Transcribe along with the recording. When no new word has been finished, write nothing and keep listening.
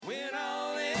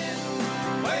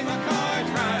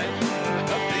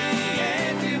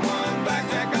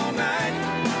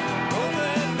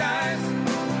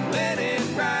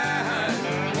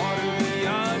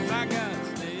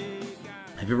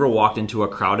ever walked into a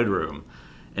crowded room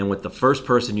and with the first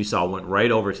person you saw went right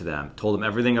over to them, told them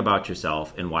everything about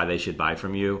yourself and why they should buy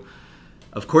from you?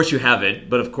 Of course you haven't,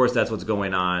 but of course that's what's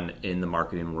going on in the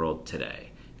marketing world today.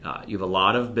 You have a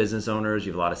lot of business owners,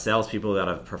 you have a lot of salespeople, that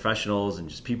have professionals, and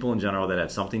just people in general that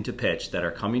have something to pitch that are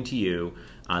coming to you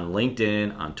on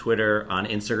LinkedIn, on Twitter, on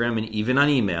Instagram, and even on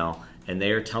email, and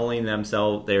they are telling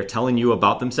you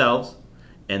about themselves,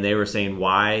 and they were saying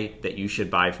why that you should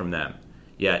buy from them.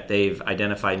 Yet they've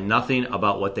identified nothing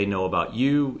about what they know about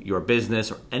you, your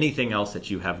business, or anything else that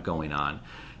you have going on.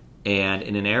 And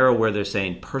in an era where they're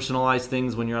saying personalize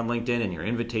things when you're on LinkedIn and your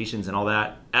invitations and all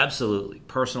that, absolutely,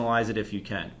 personalize it if you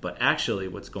can. But actually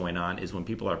what's going on is when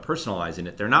people are personalizing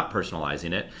it, they're not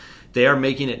personalizing it. They are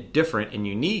making it different and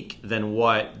unique than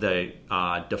what the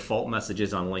default message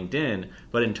is on LinkedIn.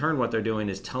 But in turn, what they're doing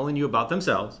is telling you about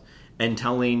themselves and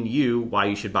telling you why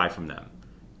you should buy from them.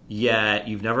 Yet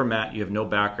you've never met, you have no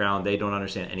background, they don't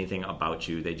understand anything about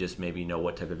you. They just maybe know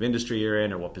what type of industry you're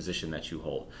in or what position that you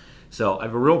hold. So I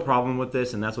have a real problem with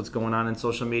this, and that's what's going on in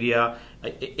social media.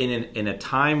 In a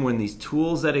time when these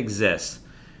tools that exist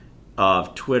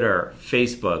of Twitter,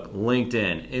 Facebook,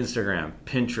 LinkedIn, Instagram,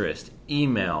 Pinterest,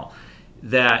 email,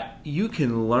 that you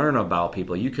can learn about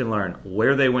people. You can learn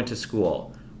where they went to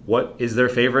school, what is their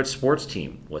favorite sports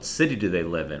team, what city do they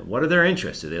live in, what are their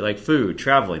interests, do they like food,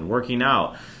 traveling, working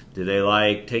out, do they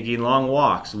like taking long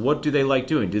walks, what do they like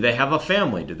doing, do they have a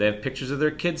family, do they have pictures of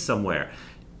their kids somewhere.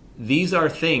 These are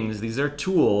things, these are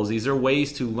tools, these are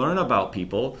ways to learn about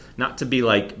people, not to be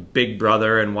like Big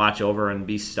Brother and watch over and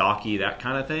be stalky, that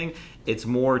kind of thing. It's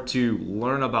more to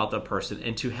learn about the person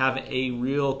and to have a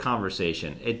real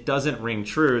conversation. It doesn't ring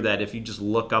true that if you just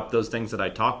look up those things that I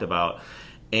talked about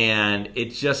and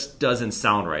it just doesn't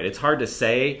sound right. It's hard to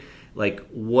say like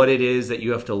what it is that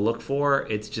you have to look for.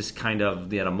 It's just kind of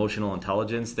that emotional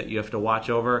intelligence that you have to watch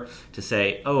over to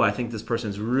say, oh, I think this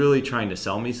person's really trying to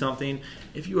sell me something.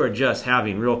 If you are just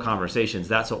having real conversations,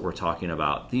 that's what we're talking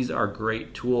about. These are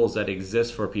great tools that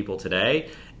exist for people today,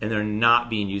 and they're not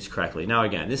being used correctly. Now,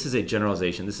 again, this is a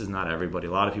generalization. This is not everybody.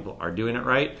 A lot of people are doing it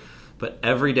right. But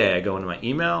every day I go into my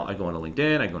email, I go into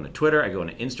LinkedIn, I go into Twitter, I go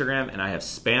into Instagram, and I have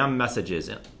spam messages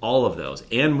in all of those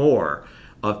and more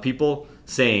of people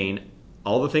saying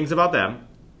all the things about them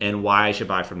and why I should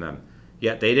buy from them.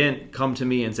 Yet they didn't come to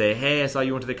me and say, hey, I saw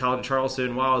you went to the College of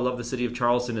Charleston. Wow, I love the city of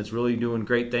Charleston. It's really doing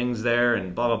great things there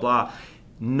and blah, blah, blah.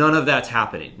 None of that's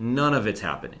happening. None of it's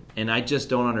happening. And I just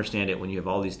don't understand it when you have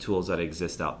all these tools that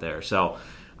exist out there. So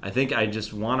I think I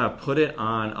just want to put it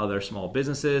on other small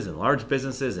businesses and large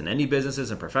businesses and any businesses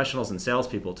and professionals and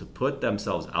salespeople to put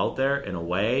themselves out there in a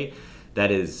way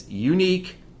that is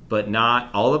unique, but not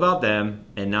all about them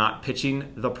and not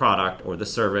pitching the product or the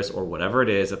service or whatever it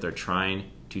is that they're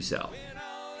trying to sell.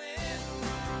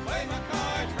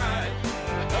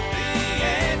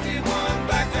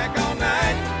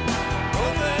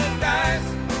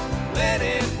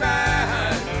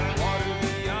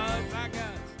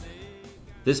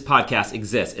 This podcast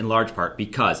exists in large part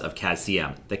because of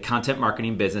CAD-CM, the content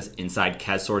marketing business inside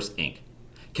CADSource Inc.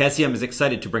 CAD-CM is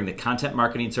excited to bring the content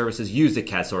marketing services used at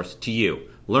CADSource to you.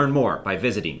 Learn more by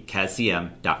visiting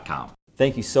cadcm.com.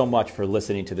 Thank you so much for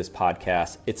listening to this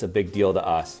podcast. It's a big deal to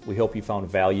us. We hope you found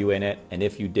value in it, and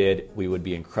if you did, we would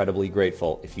be incredibly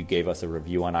grateful if you gave us a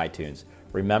review on iTunes.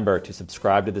 Remember to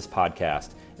subscribe to this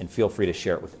podcast and feel free to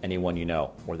share it with anyone you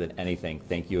know. More than anything,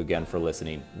 thank you again for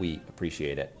listening. We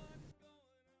appreciate it.